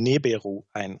auch Neberu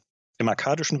ein. Im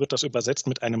Akkadischen wird das übersetzt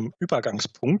mit einem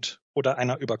Übergangspunkt oder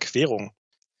einer Überquerung,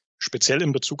 speziell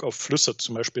in Bezug auf Flüsse,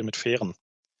 zum Beispiel mit Fähren.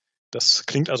 Das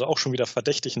klingt also auch schon wieder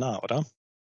verdächtig nah, oder?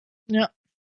 Ja.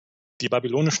 Die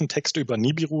babylonischen Texte über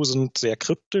Nibiru sind sehr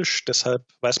kryptisch, deshalb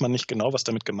weiß man nicht genau, was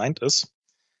damit gemeint ist.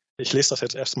 Ich lese das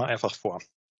jetzt erstmal einfach vor.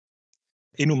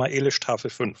 Enuma Elish Tafel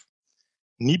 5.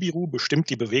 Nibiru bestimmt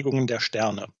die Bewegungen der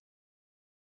Sterne.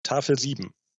 Tafel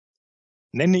 7.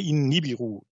 Nenne ihn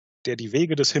Nibiru, der die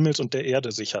Wege des Himmels und der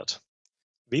Erde sichert.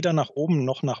 Weder nach oben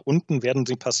noch nach unten werden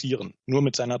sie passieren, nur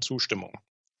mit seiner Zustimmung.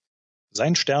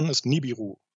 Sein Stern ist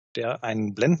Nibiru, der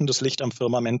ein blendendes Licht am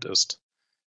Firmament ist.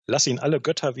 Lass ihn alle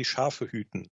Götter wie Schafe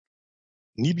hüten.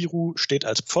 Nibiru steht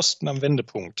als Pfosten am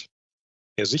Wendepunkt.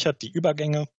 Er sichert die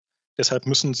Übergänge, deshalb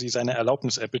müssen sie seine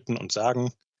Erlaubnis erbitten und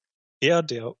sagen, er,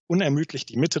 der unermüdlich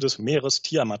die Mitte des Meeres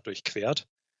Tiamat durchquert,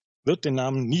 wird den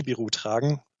Namen Nibiru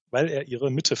tragen, weil er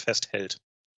ihre Mitte festhält.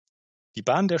 Die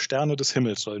Bahn der Sterne des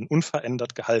Himmels sollen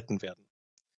unverändert gehalten werden.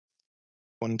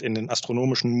 Und in den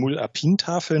astronomischen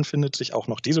Mul-Apin-Tafeln findet sich auch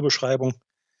noch diese Beschreibung.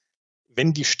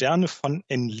 Wenn die Sterne von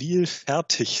Enlil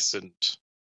fertig sind,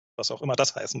 was auch immer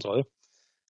das heißen soll,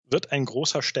 wird ein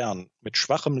großer Stern mit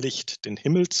schwachem Licht den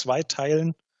Himmel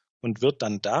zweiteilen und wird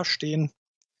dann dastehen.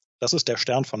 Das ist der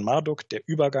Stern von Marduk, der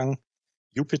Übergang,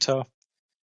 Jupiter.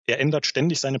 Er ändert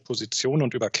ständig seine Position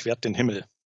und überquert den Himmel.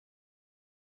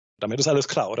 Damit ist alles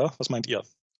klar, oder? Was meint ihr?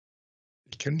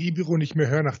 Ich kann Nibiru nicht mehr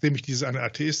hören, nachdem ich dieses eine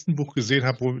Atheistenbuch gesehen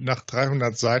habe, wo nach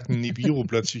 300 Seiten Nibiru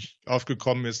plötzlich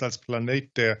aufgekommen ist als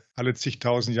Planet, der alle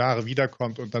zigtausend Jahre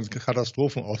wiederkommt und dann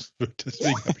Katastrophen ausführt.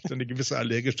 Deswegen habe ich da eine gewisse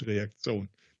allergische Reaktion.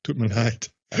 Tut mir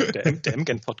leid. Der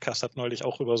MGen-Podcast hat neulich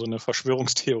auch über so eine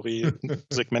Verschwörungstheorie ein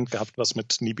Segment gehabt, was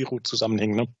mit Nibiru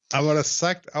zusammenhing. Ne? Aber das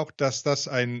zeigt auch, dass das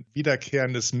ein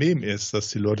wiederkehrendes Mem ist, das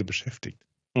die Leute beschäftigt.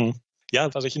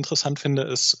 Ja, was ich interessant finde,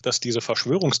 ist, dass diese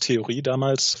Verschwörungstheorie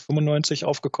damals 95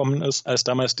 aufgekommen ist, als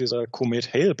damals dieser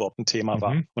Komet Hale-Bopp ein Thema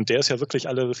war. Und der ist ja wirklich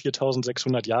alle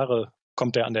 4600 Jahre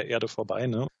kommt der an der Erde vorbei.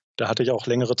 Ne? Da hatte ich auch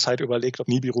längere Zeit überlegt, ob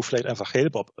Nibiru vielleicht einfach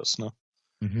Hale-Bopp ist. Ne?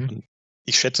 Und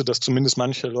ich schätze, dass zumindest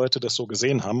manche Leute das so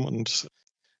gesehen haben und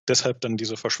deshalb dann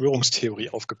diese Verschwörungstheorie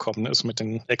aufgekommen ist mit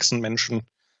den Echsenmenschen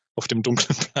auf dem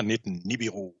dunklen Planeten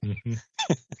Nibiru.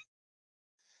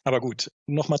 Aber gut,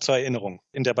 nochmal zur Erinnerung.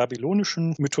 In der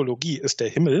babylonischen Mythologie ist der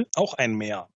Himmel auch ein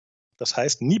Meer. Das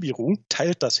heißt, Nibiru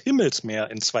teilt das Himmelsmeer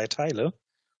in 2 Teile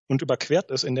und überquert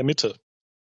es in der Mitte.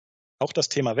 Auch das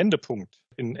Thema Wendepunkt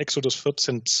In Exodus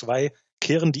 14,2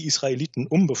 kehren die Israeliten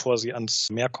um, bevor sie ans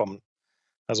Meer kommen.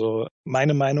 Also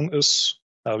meine Meinung ist,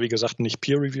 wie gesagt, nicht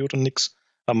peer-reviewed und nix,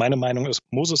 aber meine Meinung ist,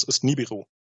 Moses ist Nibiru.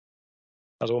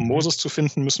 Also um Moses zu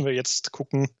finden, müssen wir jetzt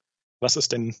gucken, was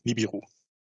ist denn Nibiru?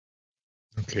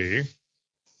 Okay.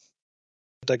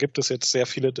 Da gibt es jetzt sehr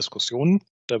viele Diskussionen.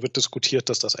 Da wird diskutiert,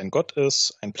 dass das ein Gott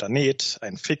ist, ein Planet,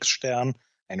 ein Fixstern,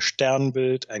 ein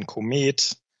Sternbild, ein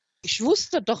Komet. Ich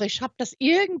wusste doch, ich habe das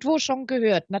irgendwo schon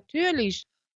gehört. Natürlich.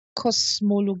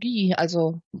 Kosmologie,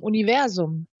 also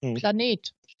Universum,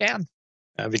 Planet, Stern.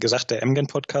 Ja, wie gesagt, der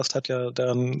MGen-Podcast hat ja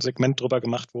da ein Segment drüber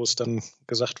gemacht, wo es dann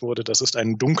gesagt wurde, das ist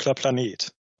ein dunkler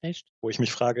Planet. Echt? Wo ich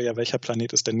mich frage, ja, welcher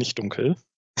Planet ist denn nicht dunkel?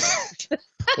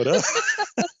 Oder?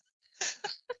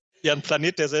 Ja, ein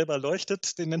Planet, der selber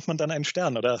leuchtet, den nennt man dann einen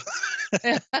Stern, oder?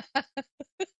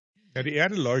 Ja, die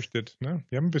Erde leuchtet, ne?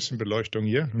 Wir haben ein bisschen Beleuchtung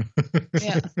hier.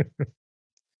 Ja.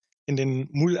 In den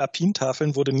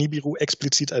Mul-Apin-Tafeln wurde Nibiru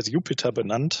explizit als Jupiter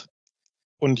benannt.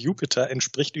 Und Jupiter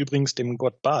entspricht übrigens dem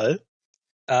Gott Baal.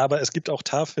 Aber es gibt auch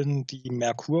Tafeln, die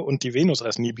Merkur und die Venus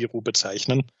als Nibiru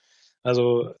bezeichnen.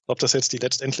 Also ob das jetzt die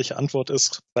letztendliche Antwort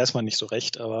ist, weiß man nicht so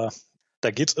recht. Aber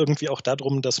da geht es irgendwie auch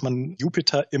darum, dass man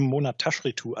Jupiter im Monat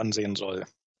Taschritu ansehen soll.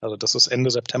 Also das ist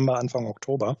Ende September, Anfang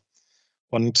Oktober.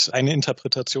 Und eine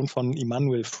Interpretation von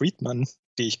Immanuel Friedman,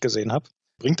 die ich gesehen habe,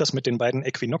 bringt das mit den beiden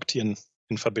Äquinoktien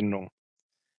in Verbindung.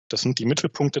 Das sind die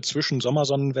Mittelpunkte zwischen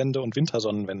Sommersonnenwende und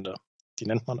Wintersonnenwende. Die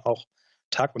nennt man auch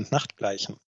Tag- und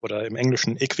Nachtgleichen oder im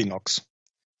Englischen Äquinox.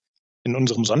 In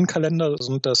unserem Sonnenkalender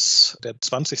sind das der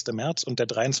 20. März und der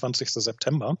 23.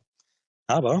 September.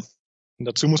 Aber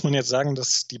dazu muss man jetzt sagen,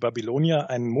 dass die Babylonier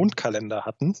einen Mondkalender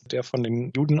hatten, der von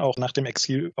den Juden auch nach dem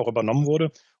Exil auch übernommen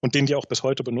wurde und den die auch bis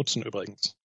heute benutzen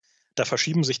übrigens. Da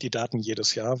verschieben sich die Daten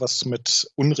jedes Jahr, was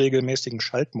mit unregelmäßigen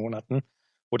Schaltmonaten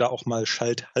oder auch mal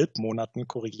Schalthalbmonaten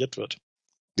korrigiert wird.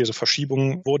 Diese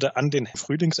Verschiebung wurde an den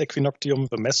Frühlingsäquinoktium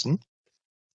bemessen.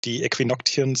 Die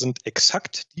Äquinoktien sind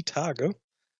exakt die Tage,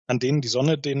 an denen die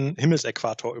Sonne den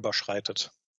Himmelsäquator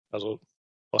überschreitet. Also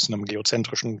aus einem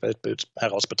geozentrischen Weltbild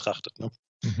heraus betrachtet. Ne?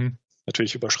 Mhm.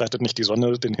 Natürlich überschreitet nicht die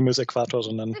Sonne den Himmelsäquator,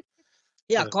 sondern...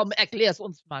 Ja, komm, erklär es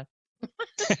uns mal.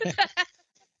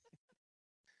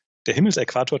 Der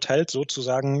Himmelsäquator teilt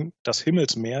sozusagen das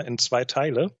Himmelsmeer in zwei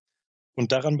Teile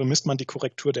und daran bemisst man die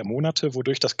Korrektur der Monate,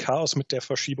 wodurch das Chaos mit der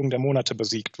Verschiebung der Monate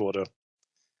besiegt wurde.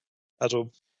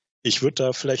 Also ich würde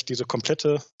da vielleicht diese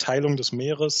komplette Teilung des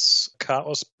Meeres,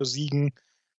 Chaos besiegen,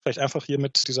 vielleicht einfach hier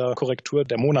mit dieser Korrektur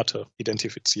der Monate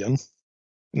identifizieren.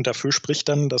 Und dafür spricht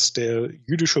dann, dass der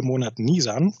jüdische Monat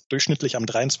Nisan durchschnittlich am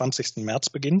 23. März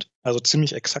beginnt, also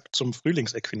ziemlich exakt zum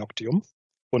Frühlingsäquinoktium.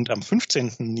 Und am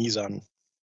 15. Nisan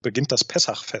beginnt das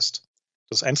Pessachfest.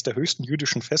 Das ist eines der höchsten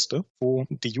jüdischen Feste, wo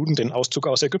die Juden den Auszug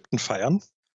aus Ägypten feiern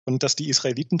und dass die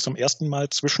Israeliten zum ersten Mal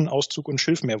Zwischenauszug und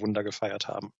Schilfmeerwunder gefeiert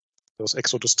haben. Das ist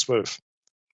Exodus 12.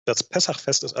 Das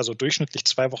Pessachfest ist also durchschnittlich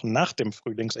 2 Wochen nach dem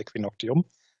Frühlingsäquinoktium,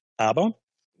 aber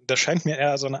das scheint mir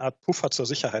eher so eine Art Puffer zur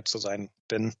Sicherheit zu sein,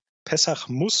 denn Pessach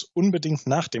muss unbedingt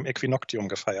nach dem Äquinoktium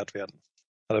gefeiert werden.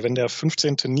 Also wenn der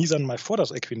 15. Nisan mal vor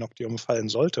das Äquinoktium fallen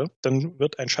sollte, dann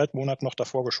wird ein Schaltmonat noch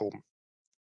davor geschoben.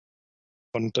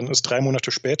 Und dann ist 3 Monate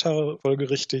später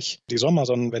folgerichtig die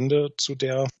Sommersonnenwende, zu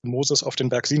der Moses auf den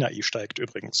Berg Sinai steigt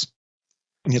übrigens.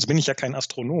 Und jetzt bin ich ja kein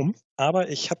Astronom, aber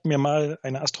ich habe mir mal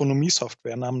eine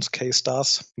Astronomie-Software namens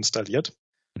K-Stars installiert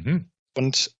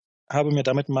und habe mir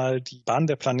damit mal die Bahn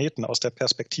der Planeten aus der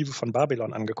Perspektive von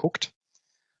Babylon angeguckt.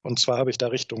 Und zwar habe ich da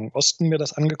Richtung Osten mir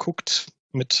das angeguckt,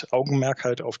 mit Augenmerk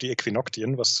halt auf die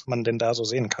Äquinoktien, was man denn da so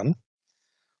sehen kann.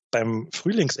 Beim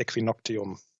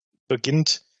Frühlingsäquinoktium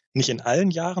beginnt nicht in allen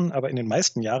Jahren, aber in den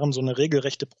meisten Jahren so eine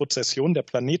regelrechte Prozession der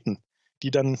Planeten, die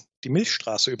dann die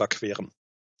Milchstraße überqueren.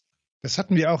 Das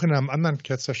hatten wir auch in einem anderen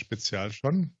Ketzer-Spezial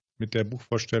schon mit der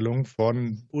Buchvorstellung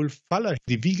von Ulf Faller,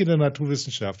 die Wiege der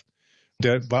Naturwissenschaft.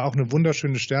 Der war auch eine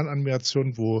wunderschöne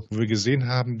Sternanimation, wo wir gesehen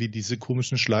haben, wie diese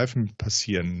komischen Schleifen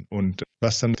passieren und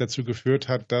was dann dazu geführt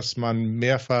hat, dass man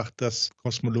mehrfach das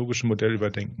kosmologische Modell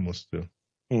überdenken musste.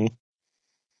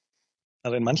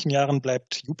 Also in manchen Jahren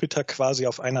bleibt Jupiter quasi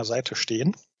auf einer Seite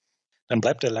stehen. Dann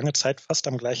bleibt er lange Zeit fast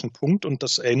am gleichen Punkt und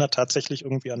das erinnert tatsächlich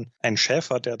irgendwie an einen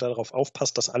Schäfer, der darauf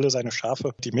aufpasst, dass alle seine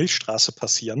Schafe die Milchstraße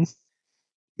passieren.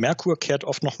 Merkur kehrt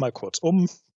oft noch mal kurz um,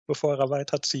 bevor er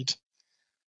weiterzieht.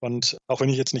 Und auch wenn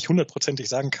ich jetzt nicht 100%ig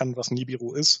sagen kann, was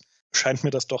Nibiru ist, scheint mir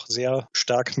das doch sehr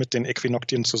stark mit den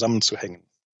Äquinoktien zusammenzuhängen.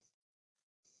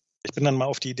 Ich bin dann mal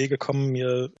auf die Idee gekommen,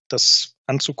 mir das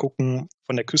anzugucken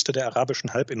von der Küste der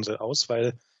arabischen Halbinsel aus,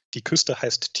 weil die Küste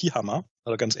heißt Tihamah,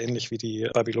 also ganz ähnlich wie die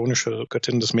babylonische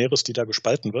Göttin des Meeres, die da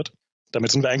gespalten wird.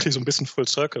 Damit sind wir eigentlich so ein bisschen full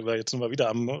circle, weil jetzt sind wir wieder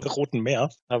am Roten Meer.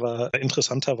 Aber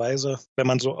interessanterweise, wenn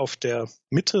man so auf der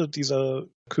Mitte dieser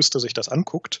Küste sich das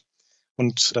anguckt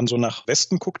und dann so nach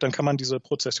Westen guckt, dann kann man diese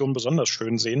Prozession besonders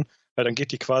schön sehen, weil dann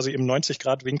geht die quasi im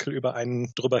 90-Grad-Winkel über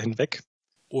einen drüber hinweg.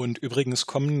 Und übrigens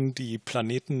kommen die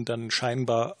Planeten dann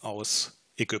scheinbar aus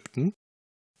Ägypten.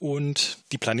 Und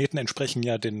die Planeten entsprechen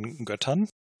ja den Göttern.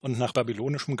 Und nach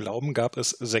babylonischem Glauben gab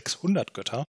es 600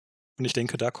 Götter. Und ich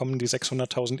denke, da kommen die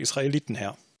 600.000 Israeliten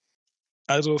her.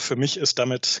 Also für mich ist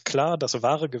damit klar, das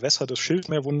wahre Gewässer des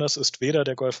Schildmeerwunders ist weder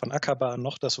der Golf von Akaba,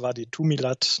 noch das Wadi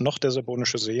Tumilat, noch der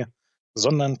Sebonische See,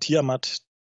 sondern Tiamat,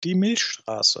 die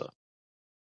Milchstraße.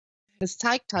 Es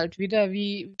zeigt halt wieder,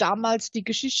 wie damals die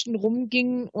Geschichten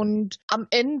rumgingen und am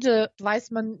Ende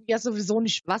weiß man ja sowieso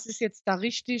nicht, was ist jetzt da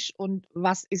richtig und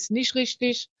was ist nicht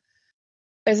richtig.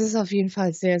 Es ist auf jeden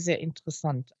Fall sehr, sehr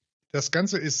interessant. Das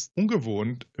Ganze ist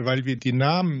ungewohnt, weil wir die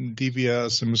Namen, die wir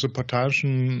aus den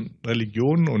mesopotamischen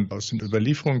Religionen und aus den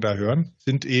Überlieferungen da hören,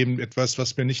 sind eben etwas,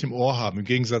 was wir nicht im Ohr haben, im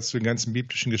Gegensatz zu den ganzen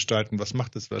biblischen Gestalten. Was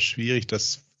macht es was schwierig,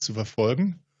 das zu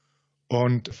verfolgen?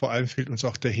 Und vor allem fehlt uns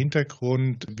auch der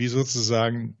Hintergrund, wie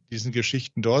sozusagen diese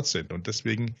Geschichten dort sind. Und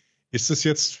deswegen ist es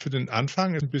jetzt für den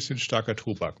Anfang ein bisschen starker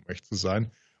Tobak, um echt zu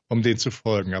sein, um den zu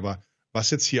folgen. Aber was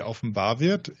jetzt hier offenbar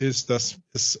wird, ist, dass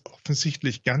es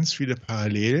offensichtlich ganz viele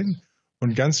Parallelen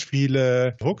und ganz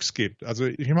viele Hooks gibt. Also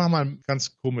ich mache mal ein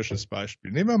ganz komisches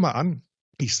Beispiel. Nehmen wir mal an,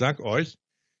 ich sage euch,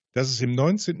 dass es im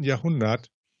 19. Jahrhundert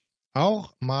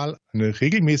auch mal ein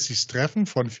regelmäßiges Treffen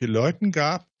von 4 Leuten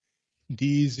gab,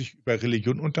 die sich über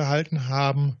Religion unterhalten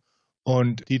haben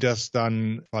und die das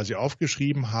dann quasi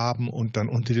aufgeschrieben haben und dann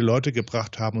unter die Leute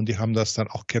gebracht haben und die haben das dann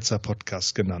auch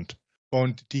Ketzer-Podcast genannt.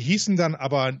 Und die hießen dann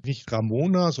aber nicht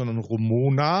Ramona, sondern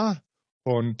Romona.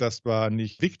 Und das war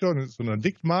nicht Victor, sondern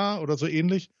Vicmar oder so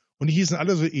ähnlich. Und die hießen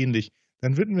alle so ähnlich.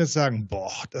 Dann würden wir sagen,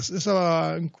 boah, das ist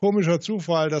aber ein komischer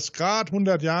Zufall, dass gerade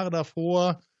 100 Jahre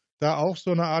davor da auch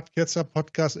so eine Art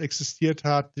Ketzer-Podcast existiert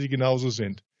hat, die genauso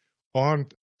sind.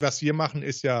 Und was wir machen,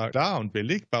 ist ja klar und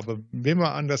belegbar. Aber nehmen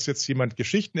wir an, dass jetzt jemand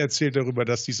Geschichten erzählt darüber,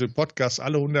 dass diese Podcasts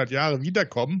alle 100 Jahre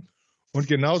wiederkommen und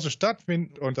genauso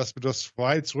stattfinden und dass wir das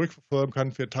frei zurückverfolgen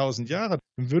können für 1000 Jahre,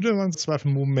 dann würde man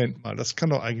zweifeln, Moment mal, das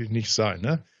kann doch eigentlich nicht sein,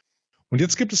 ne? Und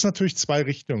jetzt gibt es natürlich 2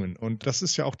 Richtungen und das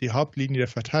ist ja auch die Hauptlinie der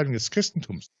Verteidigung des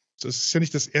Christentums. Das ist ja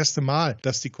nicht das erste Mal,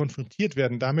 dass die konfrontiert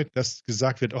werden damit, dass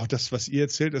gesagt wird, oh, das, was ihr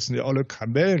erzählt, das sind ja alle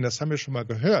Kamellen, das haben wir schon mal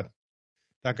gehört.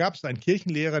 Da gab es einen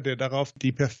Kirchenlehrer, der darauf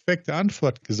die perfekte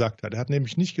Antwort gesagt hat. Er hat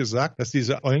nämlich nicht gesagt, dass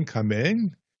diese ollen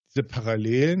Kamellen, diese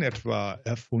Parallelen etwa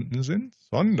erfunden sind,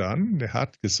 sondern er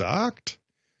hat gesagt,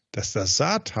 dass der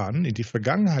Satan in die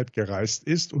Vergangenheit gereist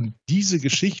ist und diese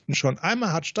Geschichten schon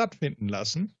einmal hat stattfinden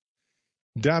lassen,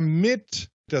 damit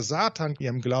der Satan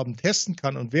ihrem Glauben testen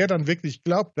kann. Und wer dann wirklich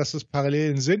glaubt, dass es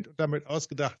Parallelen sind und damit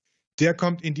ausgedacht, der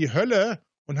kommt in die Hölle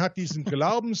und hat diesen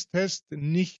Glaubenstest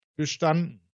nicht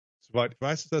bestanden. Soweit ich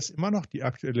weiß, ist das immer noch die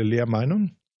aktuelle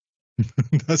Lehrmeinung,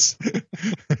 dass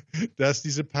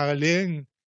diese Parallelen,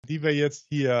 die wir jetzt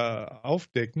hier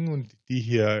aufdecken und die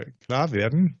hier klar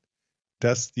werden,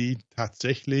 dass die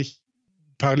tatsächlich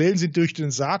Parallelen sind durch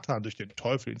den Satan, durch den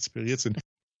Teufel inspiriert sind.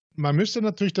 Man müsste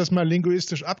natürlich das mal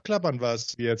linguistisch abklappern,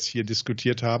 was wir jetzt hier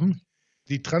diskutiert haben.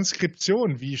 Die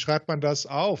Transkription, wie schreibt man das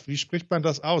auf? Wie spricht man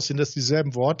das aus? Sind das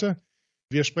dieselben Worte?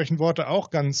 Wir sprechen Worte auch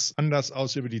ganz anders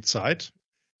aus über die Zeit.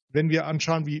 Wenn wir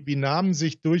anschauen, wie Namen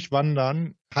sich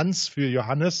durchwandern, Hans für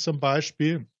Johannes zum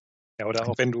Beispiel. Ja, oder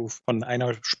auch wenn du von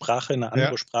einer Sprache in eine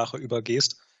andere Sprache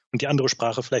übergehst und die andere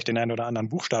Sprache vielleicht den einen oder anderen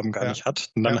Buchstaben gar nicht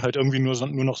hat und dann halt irgendwie nur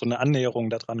noch so eine Annäherung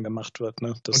daran gemacht wird.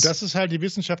 Ne? Und das ist halt die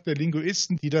Wissenschaft der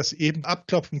Linguisten, die das eben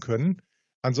abklopfen können.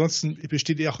 Ansonsten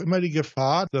besteht ja auch immer die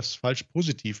Gefahr des falsch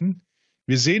Positiven.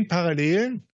 Wir sehen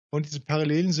Parallelen und diese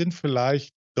Parallelen sind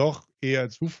vielleicht doch eher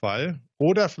Zufall.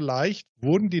 Oder vielleicht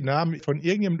wurden die Namen von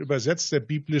irgendjemandem übersetzt, der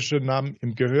biblische Namen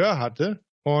im Gehör hatte.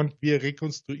 Und wir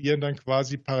rekonstruieren dann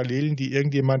quasi Parallelen, die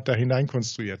irgendjemand da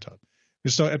hineinkonstruiert hat.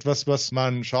 Ist doch etwas, was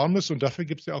man schauen muss. Und dafür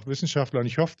gibt es ja auch Wissenschaftler. Und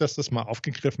ich hoffe, dass das mal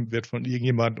aufgegriffen wird von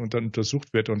irgendjemandem und dann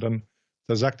untersucht wird. Und dann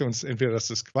da sagt er uns entweder, dass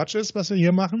das Quatsch ist, was wir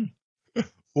hier machen,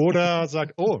 oder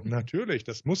sagt, oh, natürlich,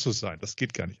 das muss so sein. Das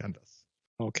geht gar nicht anders.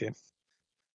 Okay.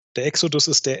 Der Exodus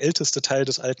ist der älteste Teil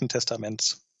des Alten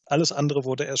Testaments. Alles andere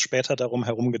wurde erst später darum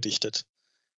herum gedichtet.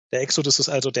 Der Exodus ist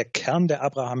also der Kern der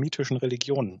abrahamitischen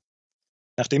Religionen.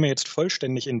 Nachdem er jetzt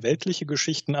vollständig in weltliche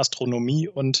Geschichten, Astronomie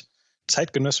und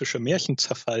zeitgenössische Märchen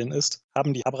zerfallen ist,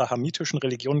 haben die abrahamitischen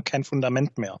Religionen kein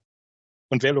Fundament mehr.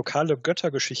 Und wer lokale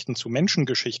Göttergeschichten zu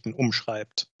Menschengeschichten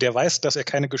umschreibt, der weiß, dass er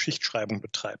keine Geschichtsschreibung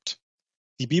betreibt.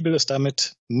 Die Bibel ist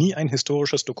damit nie ein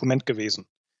historisches Dokument gewesen.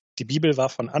 Die Bibel war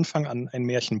von Anfang an ein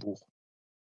Märchenbuch.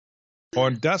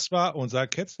 Und das war unser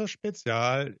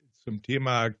Ketzer-Spezial zum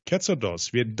Thema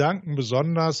Ketzodos. Wir danken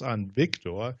besonders an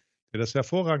Viktor, der das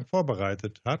hervorragend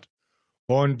vorbereitet hat.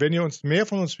 Und wenn ihr mehr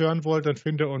von uns hören wollt, dann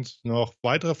findet ihr uns noch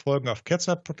weitere Folgen auf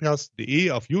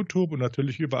ketzerpodcast.de, auf YouTube und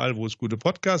natürlich überall, wo es gute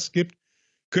Podcasts gibt.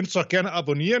 Könnt es doch gerne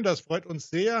abonnieren, das freut uns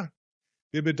sehr.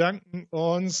 Wir bedanken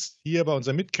uns hier bei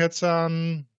unseren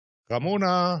Mitketzern,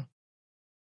 Ramona,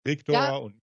 Viktor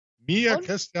und mir, und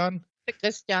Christian.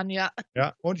 Christian, ja.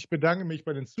 Ja, und ich bedanke mich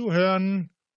bei den Zuhörern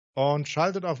und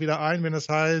schaltet auch wieder ein, wenn es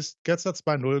heißt Ketzer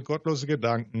 2.0, gottlose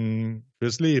Gedanken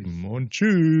fürs Leben. Und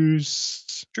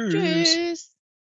tschüss. Tschüss. Tschüss.